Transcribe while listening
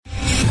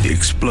The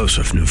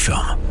explosive new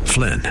film,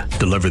 Flynn,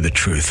 Deliver the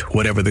Truth,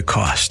 Whatever the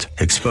Cost,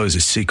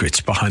 exposes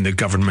secrets behind the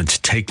government's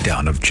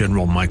takedown of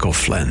General Michael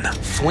Flynn.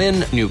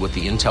 Flynn knew what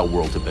the intel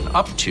world had been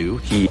up to.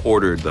 He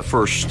ordered the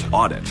first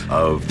audit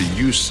of the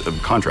use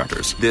of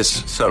contractors.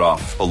 This set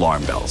off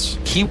alarm bells.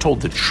 He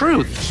told the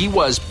truth. He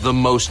was the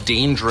most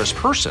dangerous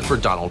person for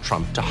Donald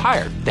Trump to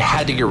hire. They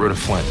had to get rid of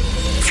Flynn.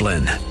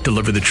 Flynn,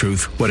 Deliver the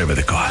Truth, Whatever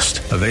the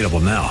Cost. Available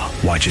now.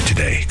 Watch it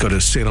today. Go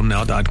to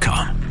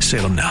salemnow.com.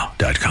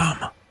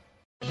 salemnow.com.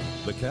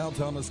 The Cal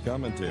Thomas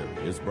Commentary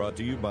is brought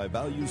to you by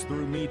Values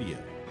Through Media.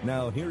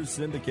 Now here's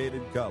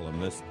syndicated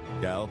columnist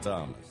Cal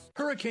Thomas.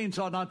 Hurricanes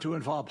ought not to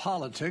involve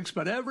politics,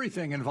 but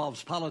everything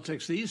involves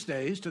politics these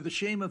days, to the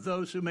shame of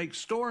those who make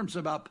storms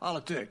about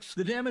politics.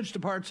 The damage to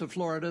parts of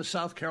Florida,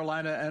 South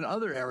Carolina, and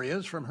other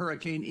areas from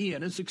Hurricane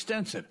Ian is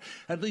extensive.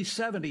 At least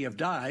 70 have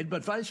died,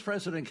 but Vice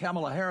President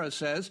Kamala Harris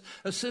says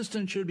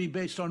assistance should be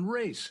based on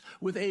race,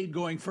 with aid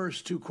going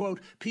first to,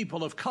 quote,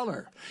 people of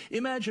color.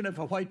 Imagine if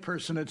a white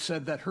person had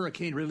said that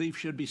hurricane relief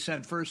should be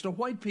sent first to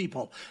white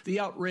people.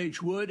 The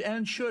outrage would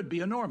and should be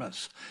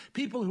enormous.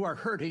 People who are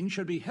hurting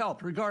should be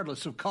helped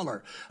regardless of color.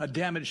 A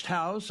damaged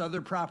house,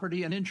 other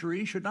property, and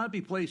injury should not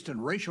be placed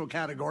in racial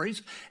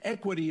categories.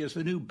 Equity is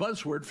the new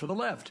buzzword for the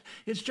left.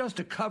 It's just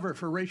a cover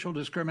for racial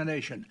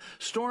discrimination.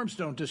 Storms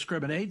don't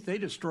discriminate. They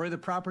destroy the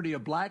property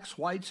of blacks,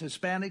 whites,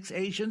 Hispanics,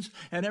 Asians,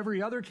 and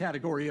every other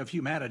category of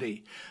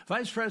humanity.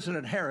 Vice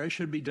President Harris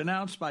should be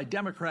denounced by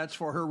Democrats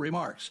for her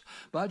remarks.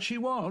 But she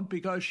won't,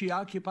 because she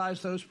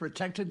occupies those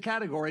protected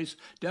categories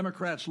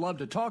Democrats love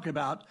to talk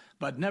about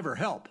but never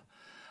help.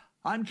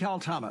 I'm Cal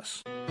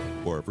Thomas.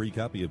 For a free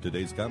copy of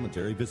today's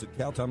commentary, visit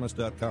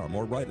calthomas.com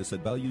or write us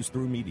at Values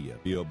Through Media,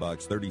 P.O.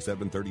 Box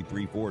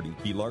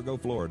 373340, Key Largo,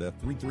 Florida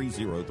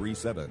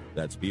 33037.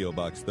 That's P.O.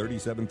 Box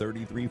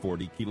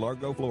 373340, Key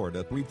Largo,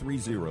 Florida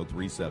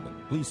 33037.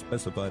 Please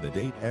specify the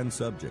date and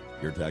subject.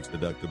 Your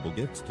tax-deductible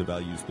gifts to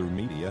Values Through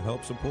Media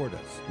help support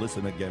us.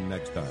 Listen again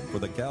next time for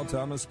the Cal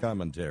Thomas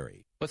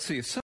Commentary. Let's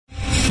see.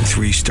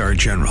 Three-star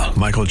General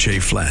Michael J.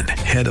 Flynn,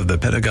 head of the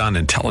Pentagon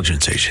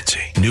Intelligence Agency,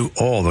 knew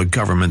all the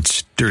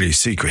government's dirty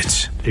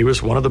secrets. He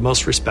was one of the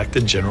most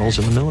respected generals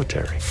in the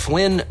military.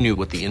 Flynn knew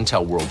what the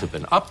intel world had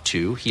been up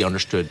to. He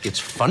understood its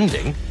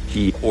funding.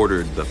 He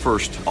ordered the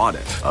first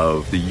audit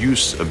of the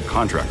use of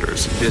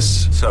contractors.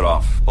 This set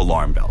off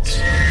alarm bells.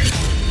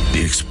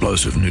 The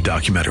explosive new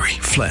documentary,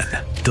 Flynn,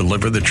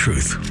 Deliver the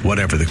Truth,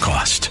 Whatever the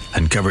Cost,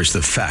 uncovers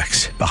the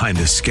facts behind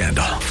this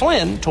scandal.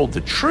 Flynn told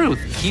the truth.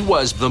 He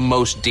was the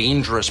most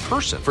dangerous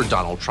person for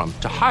Donald Trump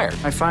to hire.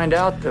 I find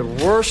out the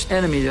worst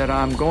enemy that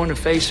I'm going to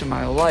face in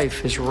my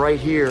life is right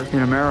here in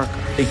America.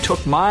 They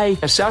took my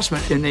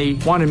assessment and they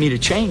wanted me to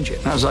change it.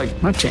 And I was like,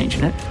 I'm not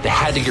changing it. They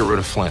had to get rid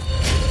of Flynn.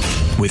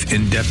 With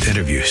in-depth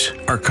interviews,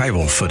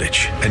 archival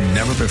footage, and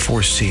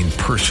never-before-seen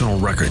personal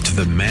records of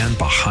the man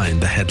behind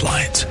the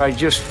headlines. I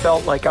just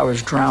felt like I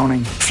was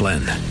drowning.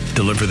 Flynn,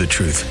 Deliver the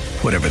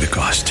Truth, Whatever the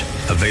Cost.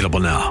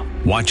 Available now.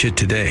 Watch it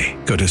today.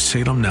 Go to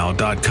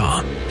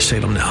salemnow.com.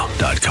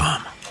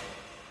 salemnow.com.